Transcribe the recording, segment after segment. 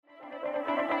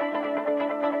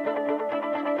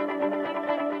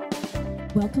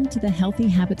Welcome to the Healthy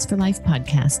Habits for Life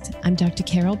podcast. I'm Dr.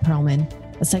 Carol Perlman,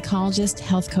 a psychologist,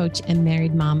 health coach, and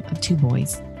married mom of 2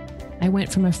 boys. I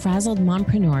went from a frazzled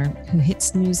mompreneur who hit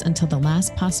snooze until the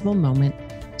last possible moment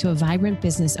to a vibrant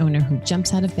business owner who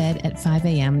jumps out of bed at 5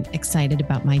 a.m. excited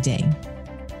about my day.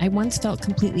 I once felt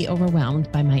completely overwhelmed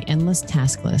by my endless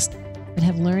task list, but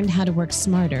have learned how to work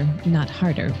smarter, not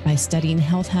harder, by studying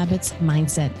health habits,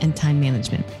 mindset, and time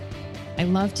management. I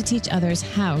love to teach others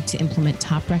how to implement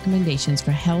top recommendations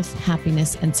for health,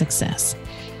 happiness, and success.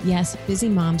 Yes, busy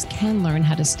moms can learn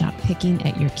how to stop picking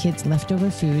at your kids'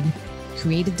 leftover food,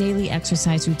 create a daily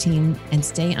exercise routine, and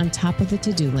stay on top of the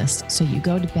to-do list so you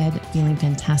go to bed feeling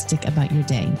fantastic about your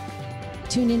day.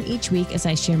 Tune in each week as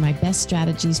I share my best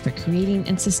strategies for creating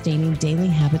and sustaining daily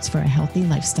habits for a healthy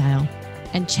lifestyle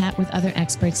and chat with other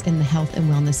experts in the health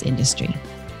and wellness industry.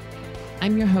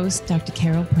 I'm your host, Dr.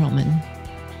 Carol Perlman.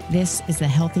 This is the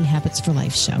Healthy Habits for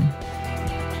Life show.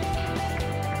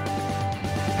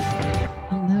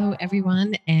 Hello,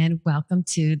 everyone, and welcome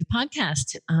to the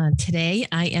podcast. Today,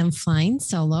 I am flying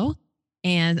solo,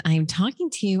 and I'm talking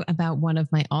to you about one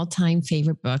of my all-time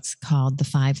favorite books called The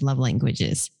 5 Love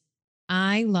Languages.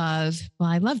 I love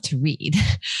to read,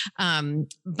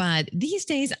 but these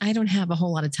days I don't have a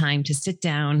whole lot of time to sit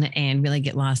down and really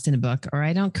get lost in a book, or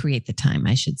I don't create the time,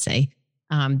 I should say.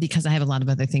 Because I have a lot of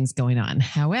other things going on.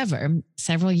 However,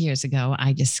 several years ago,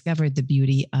 I discovered the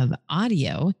beauty of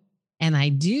audio, and I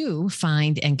do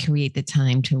find and create the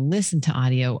time to listen to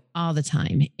audio all the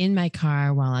time in my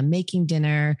car, while I'm making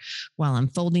dinner, while I'm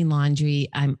folding laundry.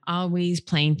 I'm always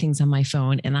playing things on my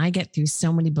phone, and I get through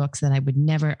so many books that I would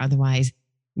never otherwise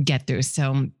get through.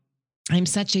 So I'm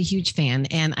such a huge fan,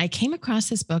 and I came across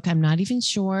this book. I'm not even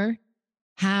sure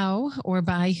how or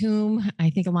by whom.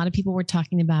 I think a lot of people were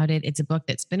talking about it. It's a book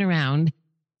that's been around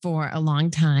for a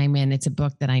long time, and it's a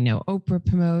book that I know Oprah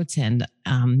promotes, and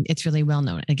it's really well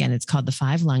known. Again, it's called The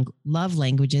 5 Love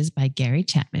Languages by Gary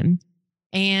Chapman,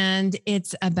 and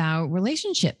it's about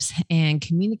relationships and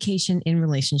communication in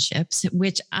relationships,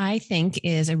 which I think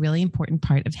is a really important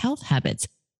part of health habits.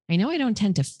 I know I don't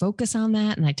tend to focus on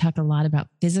that, and I talk a lot about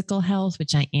physical health,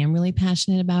 which I am really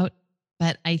passionate about.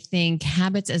 But I think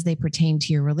habits as they pertain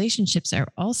to your relationships are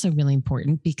also really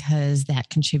important, because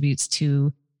that contributes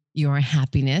to your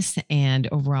happiness and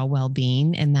overall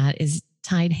well-being. And that is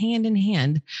tied hand in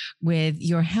hand with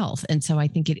your health. And so I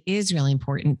think it is really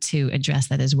important to address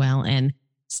that as well. And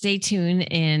stay tuned.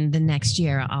 In the next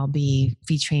year, I'll be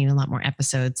featuring a lot more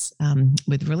episodes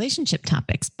with relationship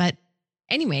topics. But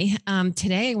anyway,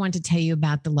 today I want to tell you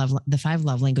about the 5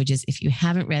 love languages. If you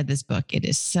haven't read this book, it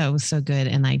is so good.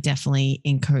 And I definitely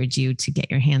encourage you to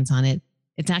get your hands on it.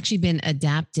 It's actually been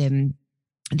adapted.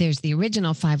 There's the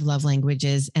original 5 love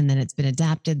languages, and then it's been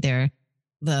adapted. There are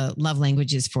the love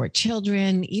languages for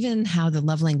children, even how the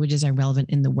love languages are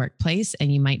relevant in the workplace.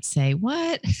 And you might say,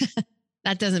 what?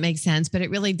 That doesn't make sense, but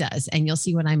it really does. And you'll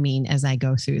see what I mean as I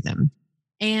go through them.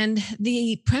 And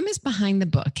the premise behind the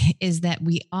book is that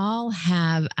we all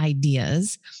have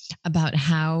ideas about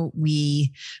how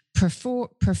we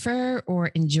prefer or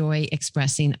enjoy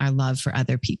expressing our love for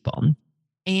other people.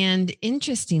 And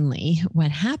interestingly,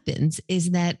 what happens is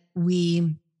that let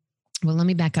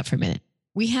me back up for a minute.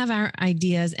 We have our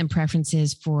ideas and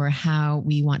preferences for how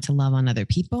we want to love on other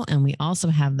people. And we also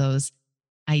have those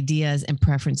ideas and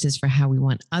preferences for how we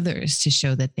want others to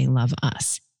show that they love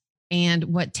us. And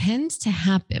what tends to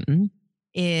happen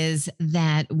is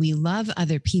that we love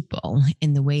other people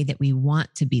in the way that we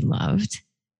want to be loved.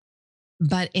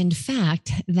 But in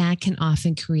fact, that can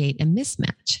often create a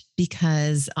mismatch,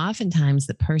 because oftentimes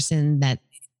the person that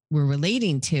we're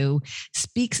relating to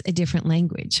speaks a different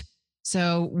language.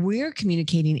 So we're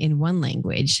communicating in one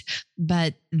language,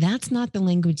 but that's not the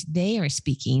language they are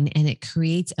speaking. And it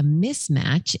creates a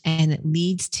mismatch, and it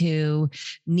leads to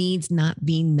needs not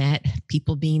being met,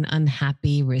 people being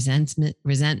unhappy,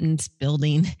 resentment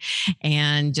building,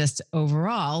 and just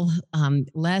overall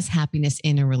less happiness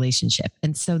in a relationship.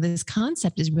 And so this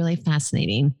concept is really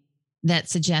fascinating, that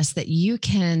suggests that you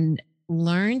can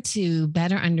learn to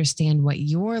better understand what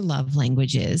your love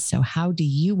language is. So how do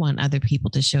you want other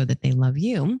people to show that they love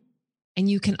you? And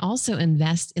you can also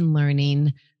invest in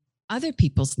learning other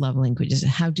people's love languages.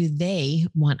 How do they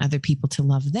want other people to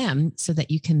love them, so that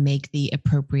you can make the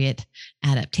appropriate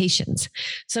adaptations?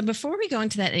 So before we go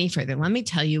into that any further, let me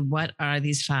tell you, what are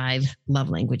these 5 love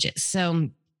languages? So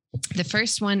the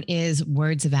first one is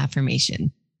words of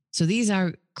affirmation. So these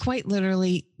are quite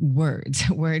literally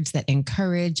words that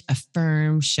encourage,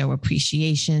 affirm, show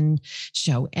appreciation,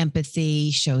 show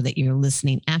empathy, show that you're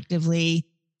listening actively.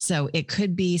 So it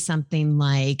could be something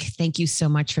like, thank you so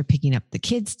much for picking up the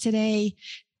kids today.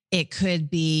 It could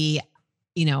be,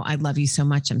 I love you so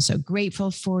much. I'm so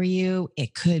grateful for you.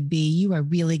 It could be, you are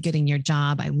really good in your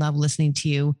job. I love listening to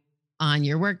you on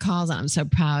your work calls. I'm so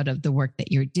proud of the work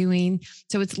that you're doing.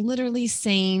 So it's literally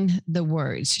saying the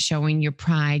words, showing your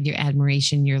pride, your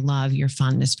admiration, your love, your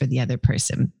fondness for the other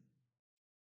person.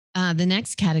 The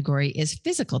next category is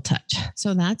physical touch.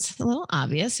 So that's a little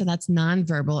obvious. So that's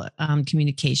nonverbal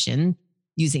communication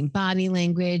using body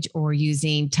language or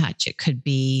using touch. It could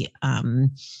be,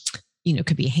 it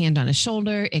could be a hand on a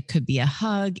shoulder. It could be a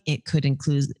hug. It could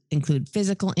include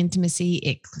physical intimacy.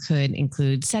 It could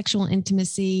include sexual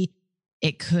intimacy.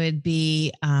 It could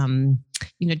be,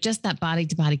 just that body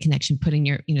to body connection,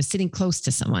 sitting close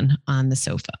to someone on the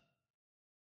sofa.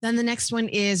 Then the next one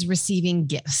is receiving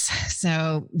gifts.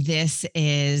 So this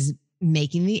is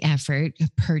making the effort,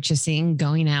 purchasing,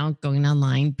 going out, going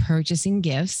online, purchasing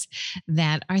gifts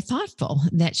that are thoughtful,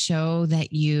 that show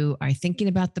that you are thinking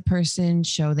about the person,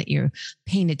 show that you're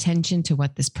paying attention to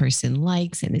what this person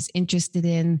likes and is interested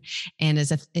in, and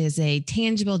is a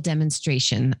tangible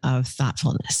demonstration of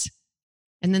thoughtfulness.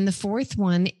 And then the fourth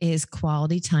one is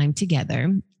quality time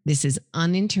together. This is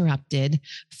uninterrupted,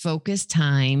 focused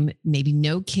time, maybe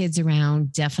no kids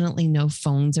around, definitely no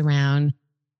phones around,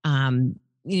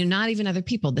 not even other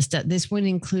people. This wouldn't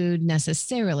include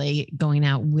necessarily going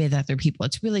out with other people.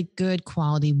 It's really good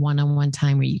quality one-on-one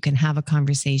time where you can have a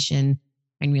conversation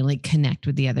and really connect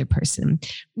with the other person.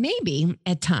 Maybe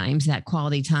at times that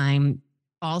quality time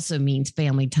also means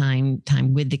family time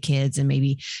with the kids, and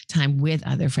maybe time with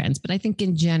other friends. But I think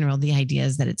in general, the idea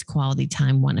is that it's quality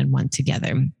time one-on-one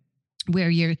together, where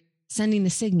you're sending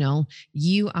the signal,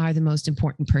 you are the most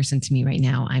important person to me right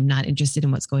now. I'm not interested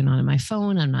in what's going on my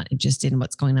phone. I'm not interested in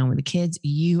what's going on with the kids.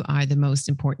 You are the most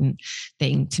important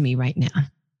thing to me right now.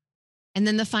 And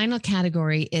then the final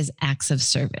category is acts of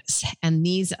service. And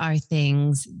these are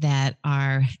things that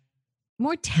are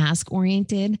more task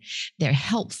oriented. They're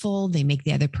helpful. They make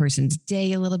the other person's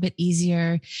day a little bit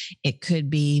easier. It could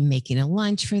be making a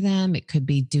lunch for them. It could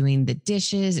be doing the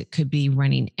dishes. It could be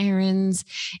running errands.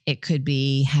 It could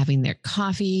be having their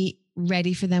coffee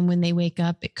ready for them when they wake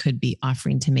up. It could be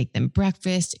offering to make them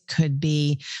breakfast. It could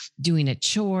be doing a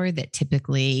chore that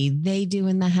typically they do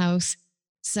in the house.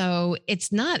 So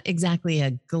it's not exactly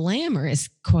a glamorous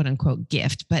quote unquote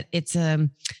gift, but it's a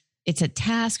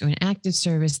task or an act of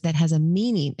service that has a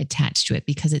meaning attached to it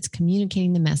because it's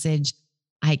communicating the message,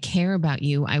 I care about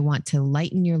you. I want to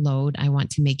lighten your load. I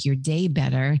want to make your day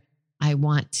better. I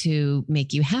want to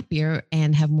make you happier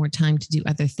and have more time to do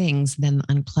other things than the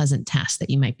unpleasant tasks that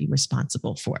you might be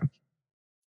responsible for.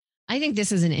 I think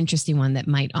this is an interesting one that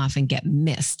might often get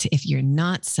missed. If you're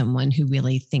not someone who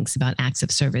really thinks about acts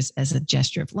of service as a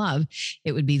gesture of love,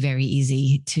 it would be very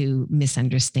easy to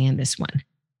misunderstand this one.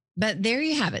 But there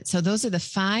you have it. So those are the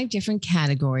 5 different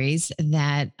categories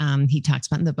that he talks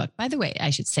about in the book. By the way, I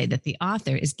should say that the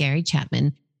author is Gary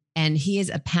Chapman, and he is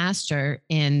a pastor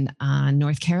in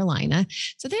North Carolina.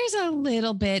 So there's a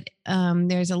little bit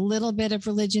of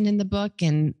religion in the book,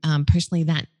 and personally,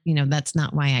 that's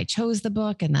not why I chose the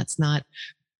book, and that's not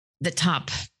the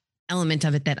top element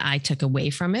of it that I took away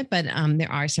from it. But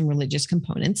there are some religious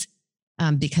components.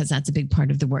 Because that's a big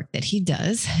part of the work that he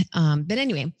does. But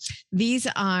anyway, these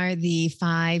are the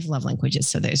 5 love languages.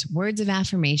 So there's words of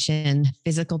affirmation,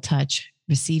 physical touch,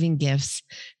 receiving gifts,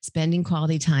 spending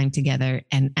quality time together,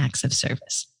 and acts of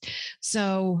service.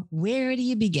 So where do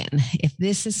you begin? If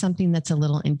this is something that's a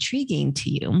little intriguing to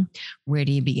you, where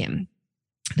do you begin?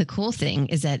 The cool thing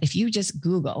is that if you just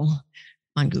Google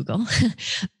 5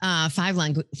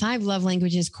 love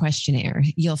languages questionnaire,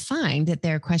 you'll find that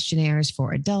there are questionnaires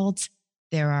for adults.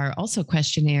 There are also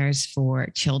questionnaires for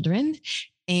children.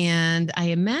 And I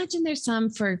imagine there's some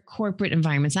for corporate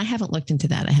environments. I haven't looked into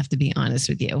that, I have to be honest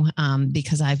with you,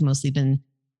 because I've mostly been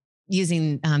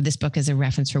using this book as a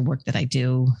reference for work that I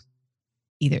do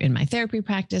either in my therapy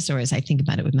practice or as I think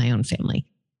about it with my own family.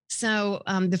 So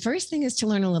the first thing is to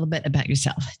learn a little bit about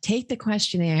yourself. Take the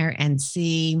questionnaire and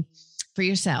see for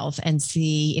yourself and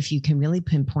see if you can really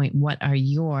pinpoint what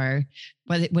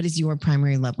is your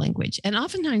primary love language. And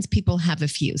oftentimes people have a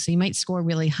few. So you might score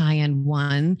really high on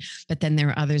one, but then there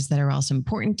are others that are also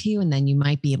important to you. And then you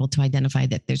might be able to identify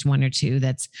that there's 1 or 2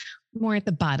 that's more at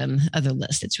the bottom of the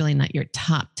list. It's really not your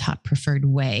top preferred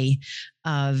way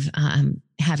of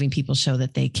having people show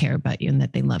that they care about you and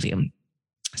that they love you.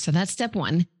 So that's step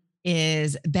 1.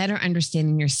 is better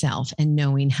understanding yourself and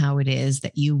knowing how it is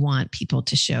that you want people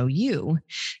to show you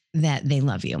that they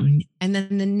love you. And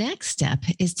then the next step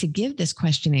is to give this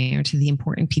questionnaire to the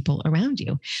important people around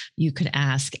you. You could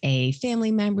ask a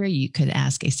family member, you could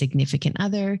ask a significant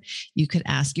other, you could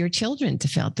ask your children to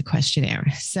fill out the questionnaire.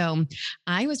 So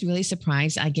I was really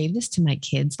surprised. I gave this to my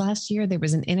kids last year. There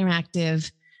was an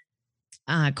interactive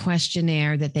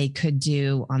questionnaire that they could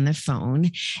do on their phone.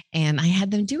 And I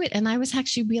had them do it. And I was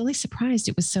actually really surprised.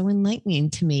 It was so enlightening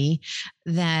to me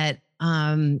that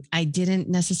I didn't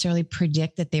necessarily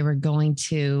predict that they were going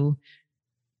to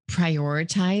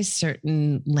prioritize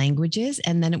certain languages.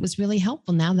 And then it was really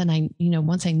helpful. Now that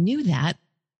once I knew that,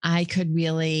 I could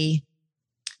really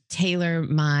tailor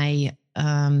my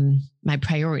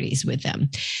priorities with them.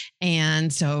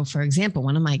 And so, for example,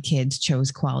 one of my kids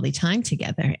chose quality time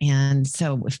together. And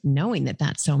so with knowing that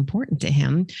that's so important to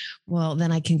him, well,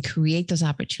 then I can create those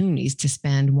opportunities to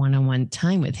spend one-on-one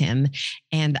time with him.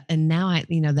 And now I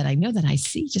know that I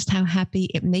see just how happy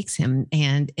it makes him.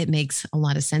 And it makes a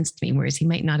lot of sense to me, whereas he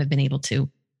might not have been able to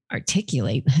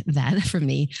articulate that for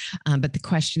me. But the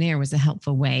questionnaire was a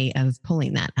helpful way of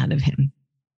pulling that out of him.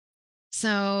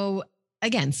 So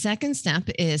again, second step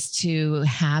is to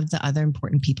have the other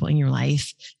important people in your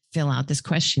life fill out this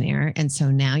questionnaire. And so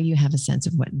now you have a sense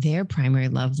of what their primary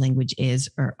love language is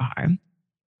or are.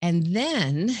 And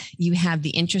then you have the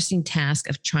interesting task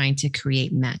of trying to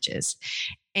create matches.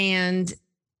 And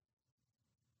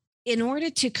in order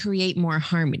to create more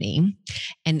harmony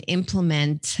and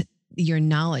implement your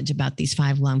knowledge about these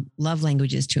 5 love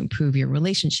languages to improve your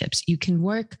relationships, you can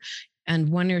work and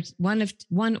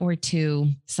one or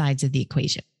two sides of the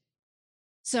equation.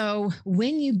 So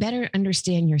when you better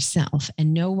understand yourself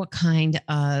and know what kind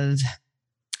of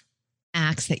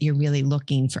acts that you're really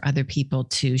looking for other people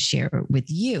to share with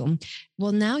you,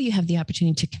 well, now you have the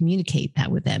opportunity to communicate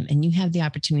that with them, and you have the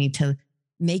opportunity to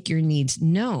make your needs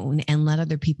known and let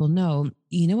other people know,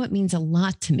 what means a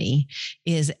lot to me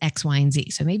is X, Y, and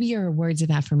Z. So maybe you're a words of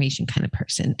affirmation kind of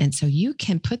person. And so you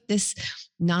can put this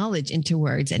knowledge into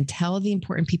words and tell the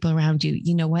important people around you,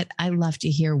 you know what? I love to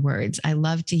hear words. I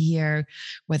love to hear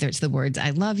whether it's the words, I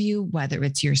love you, whether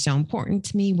it's you're so important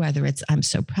to me, whether it's I'm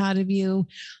so proud of you.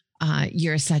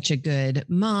 You're such a good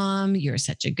mom. You're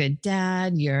such a good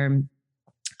dad. You're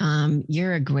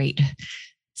a great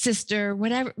sister,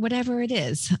 whatever it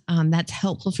is, that's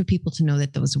helpful for people to know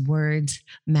that those words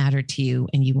matter to you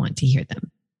and you want to hear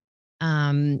them.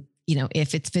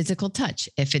 If it's physical touch,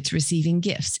 if it's receiving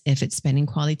gifts, if it's spending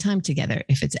quality time together,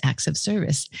 if it's acts of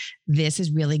service, this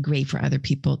is really great for other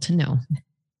people to know.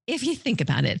 If you think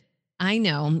about it, I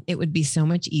know it would be so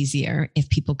much easier if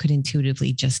people could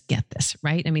intuitively just get this,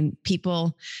 right? I mean,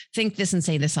 people think this and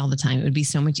say this all the time. It would be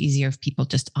so much easier if people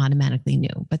just automatically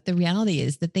knew, but the reality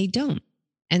is that they don't.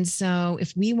 And so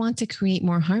if we want to create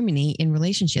more harmony in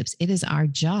relationships, it is our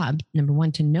job, number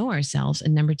one, to know ourselves,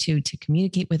 and number two, to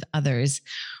communicate with others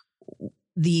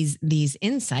these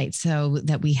insights so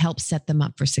that we help set them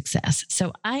up for success.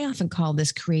 So I often call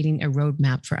this creating a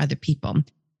roadmap for other people,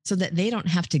 so that they don't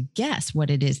have to guess what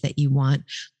it is that you want,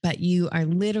 but you are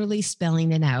literally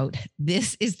spelling it out.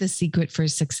 This is the secret for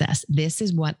success. This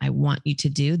is what I want you to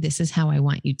do. This is how I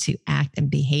want you to act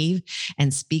and behave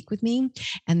and speak with me.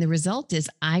 And the result is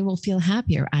I will feel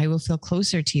happier. I will feel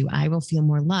closer to you. I will feel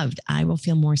more loved. I will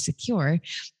feel more secure,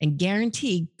 and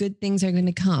guarantee good things are going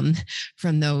to come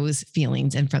from those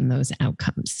feelings and from those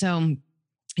outcomes. So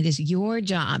it is your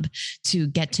job to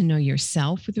get to know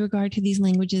yourself with regard to these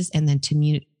languages, and then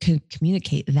to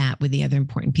communicate that with the other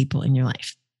important people in your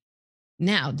life.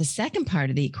 Now, the second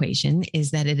part of the equation is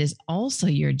that it is also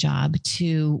your job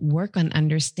to work on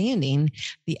understanding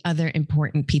the other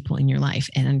important people in your life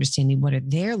and understanding what are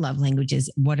their love languages,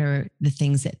 what are the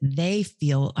things that they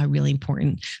feel are really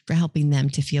important for helping them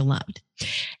to feel loved.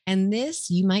 And this,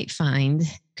 you might find,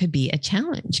 could be a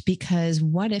challenge, because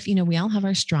what if, we all have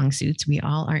our strong suits, we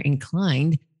all are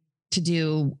inclined to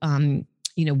do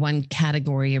one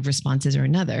category of responses or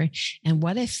another. And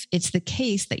what if it's the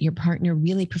case that your partner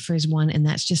really prefers one and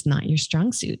that's just not your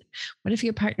strong suit? What if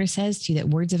your partner says to you that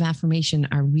words of affirmation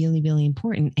are really, really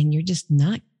important and you're just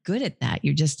not good at that?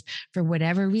 You're just, for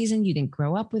whatever reason, you didn't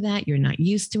grow up with that. You're not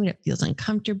used to it. It feels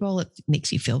uncomfortable. It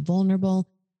makes you feel vulnerable,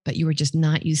 but you were just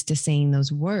not used to saying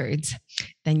those words.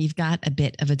 Then you've got a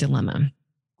bit of a dilemma.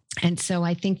 And so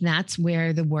I think that's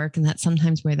where the work, and that's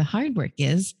sometimes where the hard work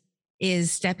is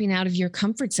stepping out of your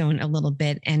comfort zone a little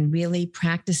bit and really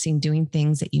practicing doing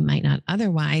things that you might not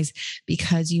otherwise,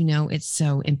 because it's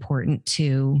so important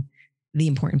to the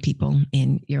important people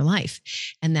in your life.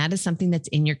 And that is something that's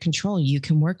in your control. You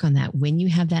can work on that when you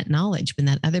have that knowledge, when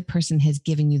that other person has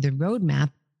given you the roadmap.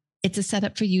 it's a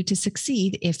setup for you to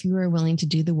succeed if you are willing to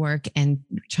do the work and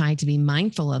try to be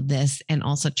mindful of this and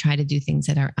also try to do things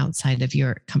that are outside of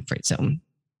your comfort zone.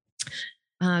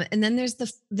 And then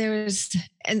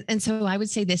and so I would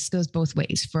say this goes both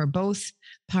ways for both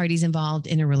parties involved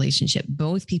in a relationship.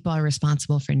 Both people are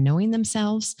responsible for knowing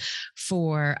themselves,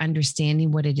 for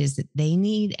understanding what it is that they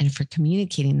need, and for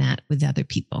communicating that with other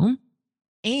people.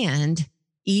 And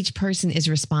each person is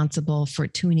responsible for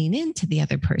tuning into the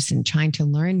other person, trying to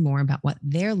learn more about what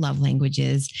their love language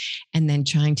is, and then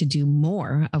trying to do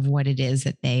more of what it is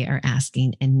that they are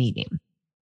asking and needing.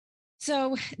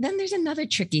 So then there's another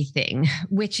tricky thing,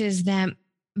 which is that,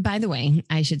 by the way,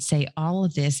 I should say all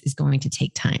of this is going to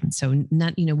take time. So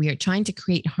we are trying to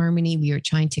create harmony. We are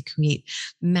trying to create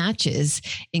matches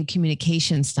in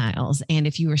communication styles. And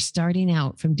if you are starting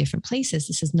out from different places,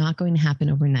 this is not going to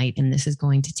happen overnight. And this is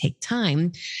going to take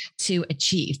time to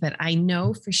achieve. But I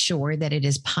know for sure that it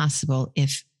is possible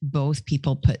if both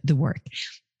people put the work.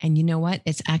 And you know what?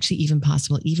 It's actually even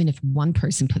possible, even if one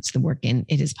person puts the work in,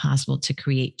 it is possible to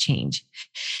create change.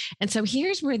 And so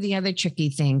here's where the other tricky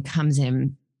thing comes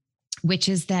in, which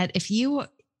is that if you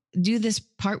do this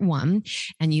part one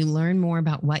and you learn more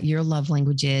about what your love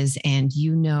language is and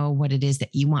you know what it is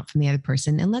that you want from the other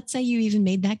person, and let's say you even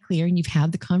made that clear and you've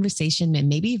had the conversation and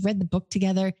maybe you've read the book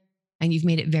together and you've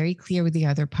made it very clear with the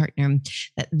other partner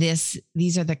that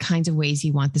these are the kinds of ways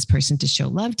you want this person to show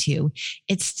love to you,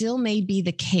 it still may be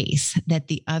the case that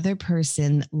the other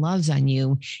person loves on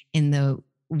you in the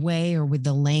way or with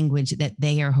the language that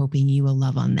they are hoping you will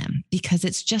love on them, because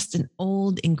it's just an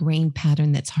old ingrained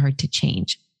pattern that's hard to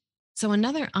change. So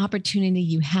another opportunity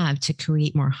you have to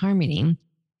create more harmony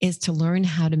is to learn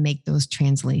how to make those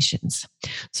translations.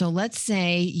 So let's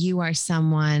say you are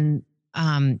someone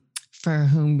for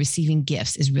whom receiving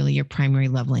gifts is really your primary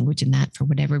love language, and that for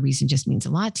whatever reason just means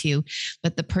a lot to you.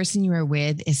 But the person you are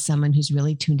with is someone who's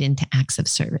really tuned into acts of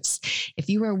service. If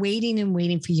you are waiting and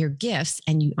waiting for your gifts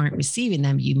and you aren't receiving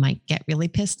them, you might get really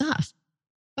pissed off.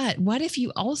 But what if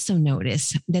you also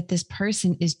notice that this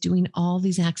person is doing all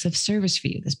these acts of service for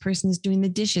you? This person is doing the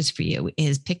dishes for you,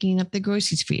 is picking up the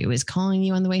groceries for you, is calling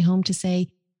you on the way home to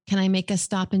say, can I make a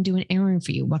stop and do an errand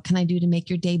for you? What can I do to make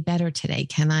your day better today?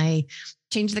 Can I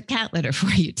change the cat litter for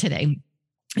you today,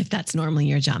 if that's normally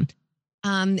your job?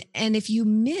 And if you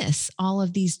miss all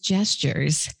of these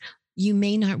gestures, you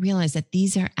may not realize that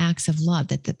these are acts of love,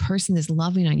 that the person is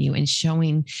loving on you and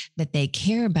showing that they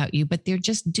care about you, but they're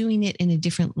just doing it in a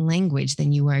different language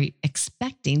than you are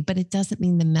expecting. But it doesn't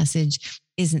mean the message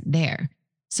isn't there.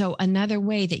 So another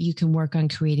way that you can work on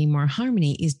creating more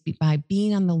harmony is by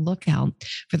being on the lookout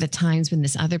for the times when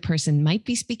this other person might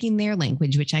be speaking their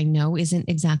language, which I know isn't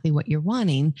exactly what you're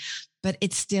wanting, but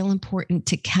it's still important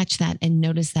to catch that and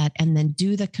notice that, and then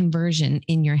do the conversion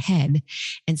in your head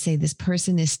and say, this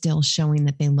person is still showing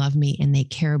that they love me and they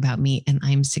care about me, and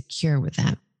I'm secure with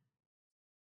that.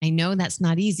 I know that's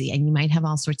not easy, and you might have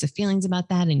all sorts of feelings about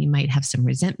that, and you might have some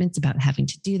resentments about having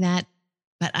to do that.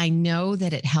 But I know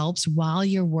that it helps while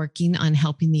you're working on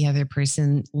helping the other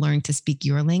person learn to speak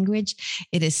your language.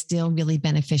 It is still really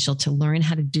beneficial to learn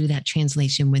how to do that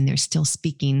translation when they're still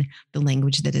speaking the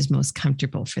language that is most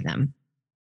comfortable for them.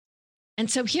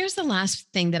 And so here's the last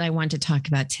thing that I want to talk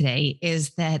about today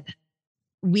is that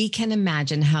we can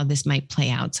imagine how this might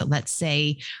play out. So let's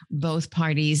say both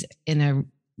parties in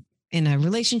a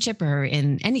relationship or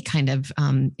in any kind of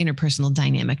interpersonal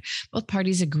dynamic, both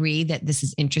parties agree that this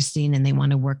is interesting and they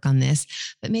want to work on this.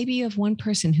 But maybe you have one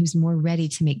person who's more ready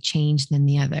to make change than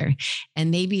the other. And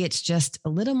maybe it's just a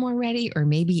little more ready, or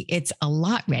maybe it's a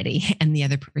lot ready. And the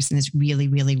other person is really,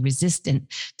 really resistant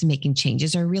to making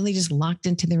changes, or really just locked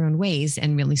into their own ways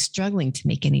and really struggling to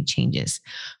make any changes.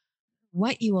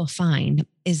 What you will find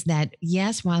is that,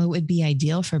 yes, while it would be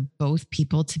ideal for both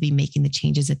people to be making the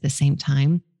changes at the same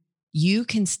time, you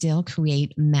can still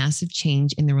create massive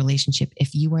change in the relationship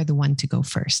if you are the one to go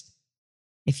first.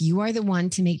 If you are the one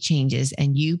to make changes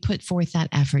and you put forth that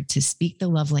effort to speak the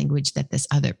love language that this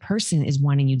other person is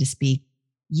wanting you to speak,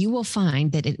 you will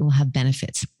find that it will have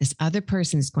benefits. This other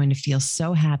person is going to feel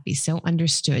so happy, so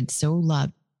understood, so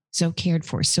loved, so cared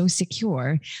for, so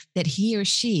secure that he or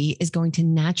she is going to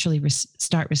naturally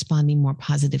start responding more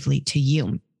positively to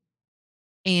you.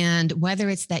 And whether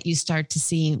it's that you start to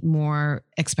see more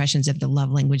expressions of the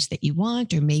love language that you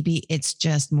want, or maybe it's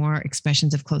just more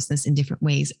expressions of closeness in different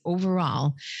ways,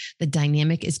 overall, the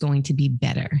dynamic is going to be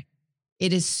better.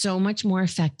 It is so much more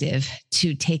effective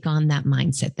to take on that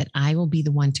mindset that I will be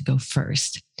the one to go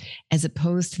first. as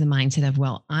opposed to the mindset of,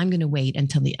 well, I'm going to wait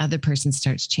until the other person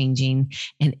starts changing.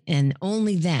 And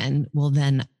only then will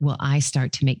I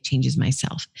start to make changes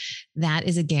myself. That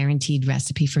is a guaranteed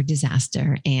recipe for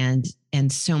disaster and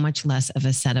so much less of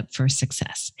a setup for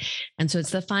success. And so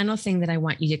it's the final thing that I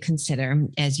want you to consider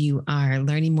as you are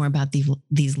learning more about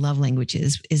these love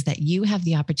languages is that you have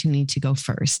the opportunity to go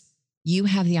first. You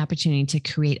have the opportunity to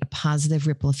create a positive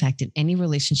ripple effect in any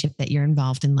relationship that you're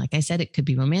involved in. Like I said, it could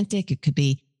be romantic. It could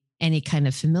be any kind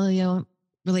of familial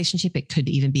relationship. It could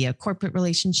even be a corporate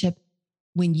relationship.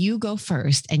 When you go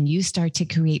first and you start to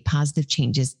create positive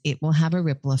changes, it will have a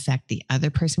ripple effect. The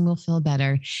other person will feel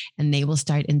better and they will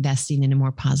start investing in a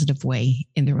more positive way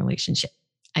in the relationship.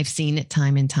 I've seen it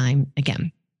time and time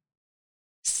again.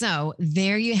 So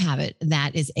there you have it.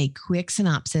 That is a quick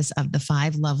synopsis of the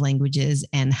 5 love languages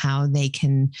and how they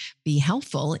can be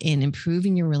helpful in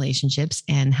improving your relationships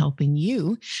and helping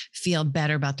you feel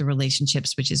better about the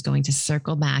relationships, which is going to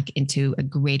circle back into a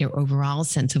greater overall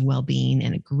sense of well-being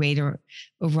and a greater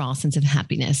overall sense of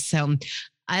happiness. So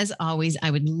as always,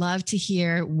 I would love to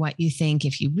hear what you think.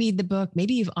 If you read the book,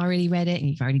 maybe you've already read it and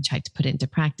you've already tried to put it into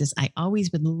practice. I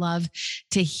always would love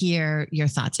to hear your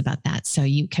thoughts about that. So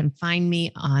you can find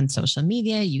me on social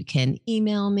media. You can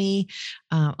email me.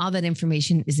 All that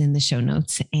information is in the show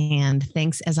notes. And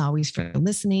thanks as always for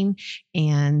listening.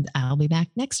 And I'll be back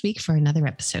next week for another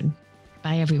episode.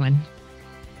 Bye, everyone.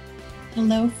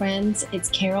 Hello, friends. It's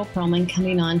Carol Perlman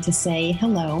coming on to say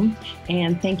hello,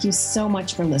 and thank you so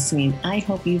much for listening. I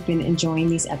hope you've been enjoying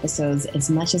these episodes as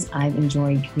much as I've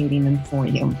enjoyed creating them for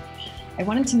you. I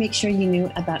wanted to make sure you knew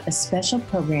about a special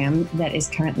program that is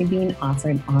currently being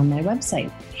offered on my website.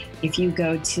 If you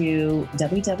go to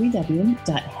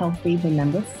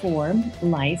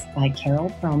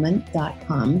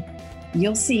www.healthy4life.carolperlman.com,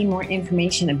 you'll see more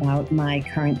information about my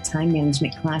current time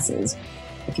management classes.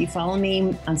 If you follow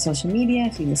me on social media,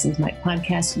 if you listen to my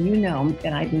podcast, you know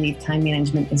that I believe time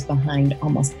management is behind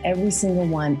almost every single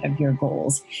one of your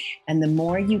goals. And the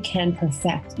more you can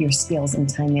perfect your skills in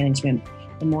time management,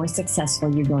 the more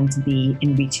successful you're going to be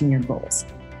in reaching your goals.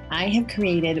 I have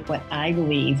created what I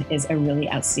believe is a really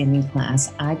outstanding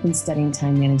class. I've been studying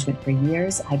time management for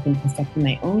years. I've been perfecting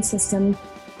my own system,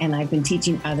 and I've been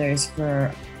teaching others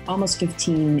for almost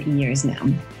 15 years now.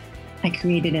 I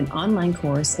created an online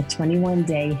course, a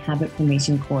 21-day habit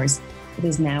formation course that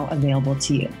is now available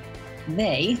to you.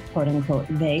 They, quote unquote,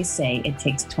 they say it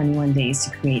takes 21 days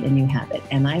to create a new habit.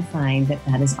 And I find that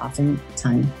that is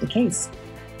oftentimes the case.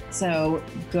 So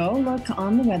go look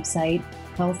on the website,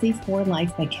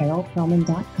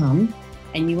 healthy4life.carolperlman.com,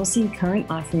 and you will see current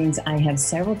offerings. I have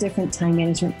several different time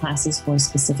management classes for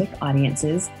specific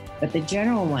audiences, but the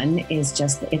general one is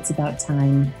just the It's About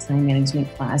Time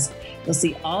management class. You'll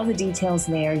see all the details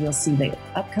there. You'll see the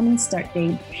upcoming start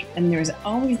date, and there's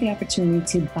always the opportunity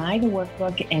to buy the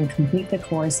workbook and complete the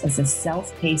course as a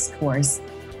self-paced course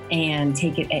and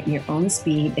take it at your own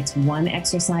speed. It's 1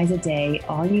 exercise a day.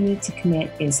 All you need to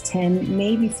commit is 10,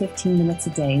 maybe 15 minutes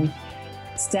a day.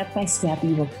 Step by step,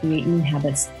 you will create new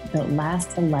habits that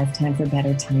last a lifetime for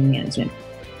better time management.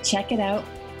 Check it out,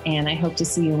 and I hope to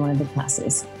see you in one of the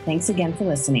classes. Thanks again for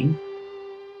listening.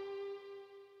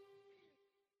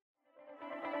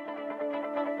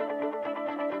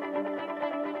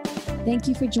 Thank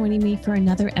you for joining me for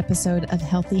another episode of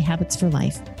Healthy Habits for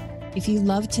Life. If you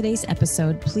loved today's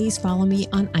episode, please follow me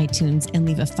on iTunes and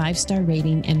leave a 5-star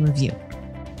rating and review.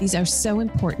 These are so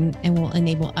important and will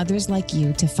enable others like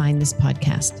you to find this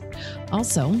podcast.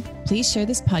 Also, please share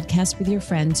this podcast with your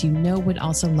friends you know would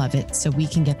also love it so we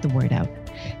can get the word out.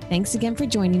 Thanks again for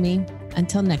joining me.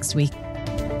 Until next week.